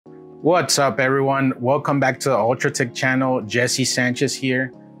What's up, everyone? Welcome back to the UltraTech channel. Jesse Sanchez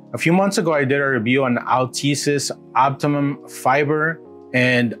here. A few months ago, I did a review on Altice's Optimum Fiber,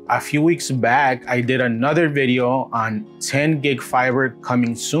 and a few weeks back, I did another video on 10 gig fiber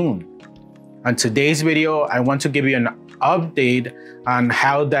coming soon. On today's video, I want to give you an update on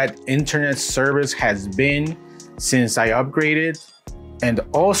how that internet service has been since I upgraded. And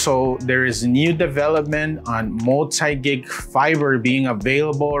also, there is new development on multi-gig fiber being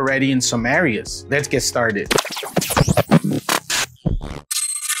available already in some areas. Let's get started.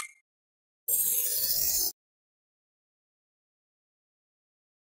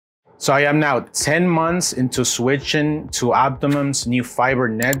 So I am now 10 months into switching to Optimum's new fiber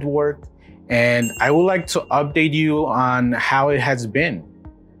network, and I would like to update you on how it has been.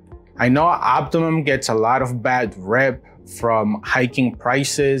 I know Optimum gets a lot of bad rep from hiking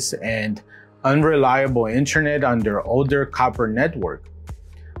prices and unreliable internet on their older copper network.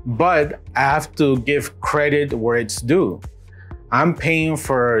 But I have to give credit where it's due. I'm paying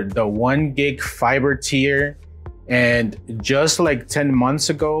for the 1 gig fiber tier, and just like 10 months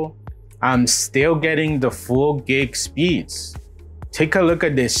ago, I'm still getting the full gig speeds. Take a look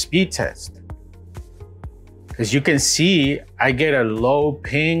at this speed test. As you can see, I get a low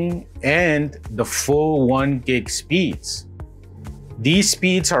ping and the full 1 gig speeds. These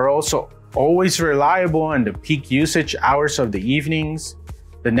speeds are also always reliable on the peak usage hours of the evenings.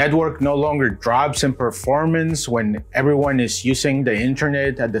 The network no longer drops in performance when everyone is using the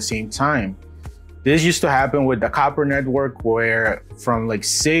internet at the same time. This used to happen with the copper network, where from like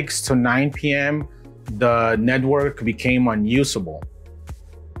 6 to 9 p.m., the network became unusable.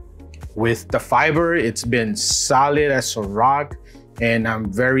 With the fiber, it's been solid as a rock, and I'm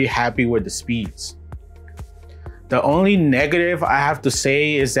very happy with the speeds. The only negative I have to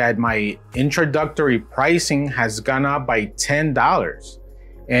say is that my introductory pricing has gone up by $10.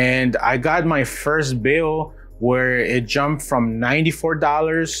 And I got my first bill where it jumped from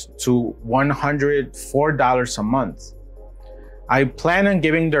 $94 to $104 a month. I plan on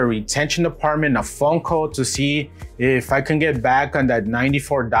giving the retention department a phone call to see if I can get back on that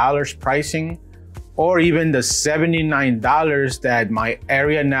 $94 pricing, or even the $79 that my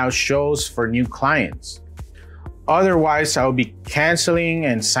area now shows for new clients. Otherwise, I'll be canceling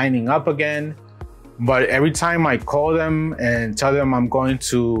and signing up again. But every time I call them and tell them I'm going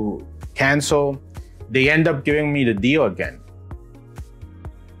to cancel, they end up giving me the deal again.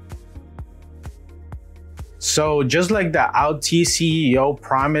 So just like the Altice CEO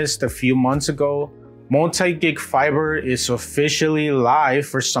promised a few months ago, multi-gig fiber is officially live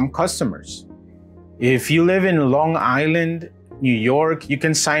for some customers. If you live in Long Island, New York, you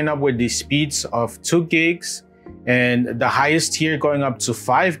can sign up with the speeds of 2 gigs and the highest tier going up to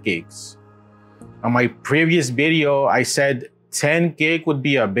 5 gigs. On my previous video, I said 10 gig would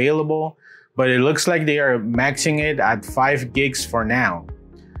be available, but it looks like they are maxing it at 5 gigs for now.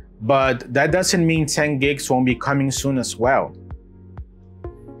 But that doesn't mean 10 gigs won't be coming soon as well.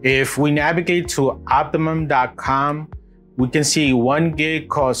 If we navigate to optimum.com, we can see 1 gig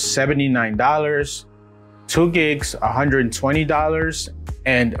costs $79, 2 gigs $120,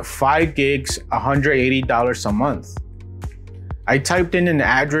 and 5 gigs $180 a month. I typed in an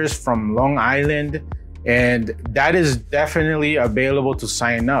address from Long Island, and that is definitely available to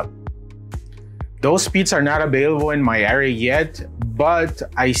sign up. Those speeds are not available in my area yet, but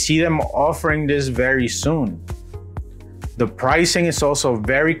I see them offering this very soon. The pricing is also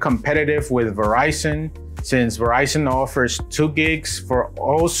very competitive with Verizon, since Verizon offers 2 gigs for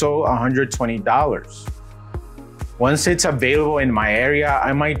also $120. Once it's available in my area,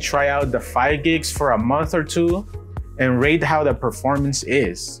 I might try out the 5 gigs for a month or two and rate how the performance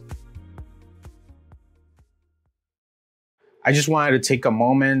is. I just wanted to take a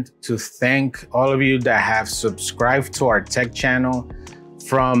moment to thank all of you that have subscribed to our tech channel,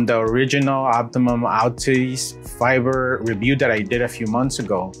 from the original Optimum Altice Fiber review that I did a few months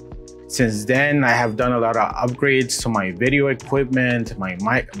ago. Since then, I have done a lot of upgrades to my video equipment, my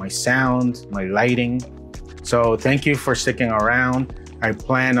mic, my sound, my lighting. So thank you for sticking around. I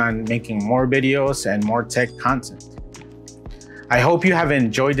plan on making more videos and more tech content. I hope you have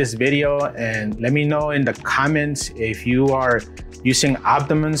enjoyed this video, and let me know in the comments if you are using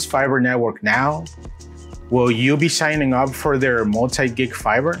Optimum's fiber network now. Will you be signing up for their multi-gig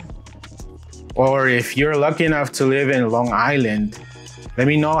fiber? Or if you're lucky enough to live in Long Island, let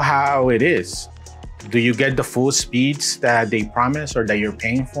me know how it is. Do you get the full speeds that they promise or that you're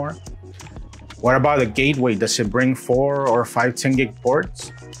paying for? What about the gateway? Does it bring 4 or 5 10 gig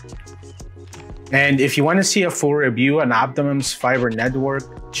ports? And if you want to see a full review on Optimum's fiber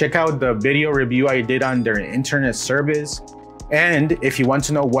network, check out the video review I did on their internet service And if you want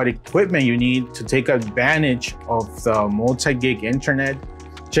to know what equipment you need to take advantage of the multi-gig internet,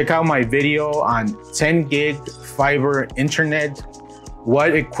 check out my video on 10 gig fiber internet,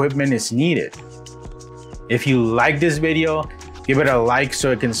 what equipment is needed. If you like this video, give it a like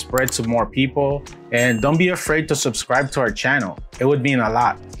so it can spread to more people. And don't be afraid to subscribe to our channel. It would mean a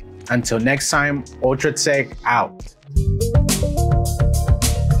lot. Until next time, Ultratech out.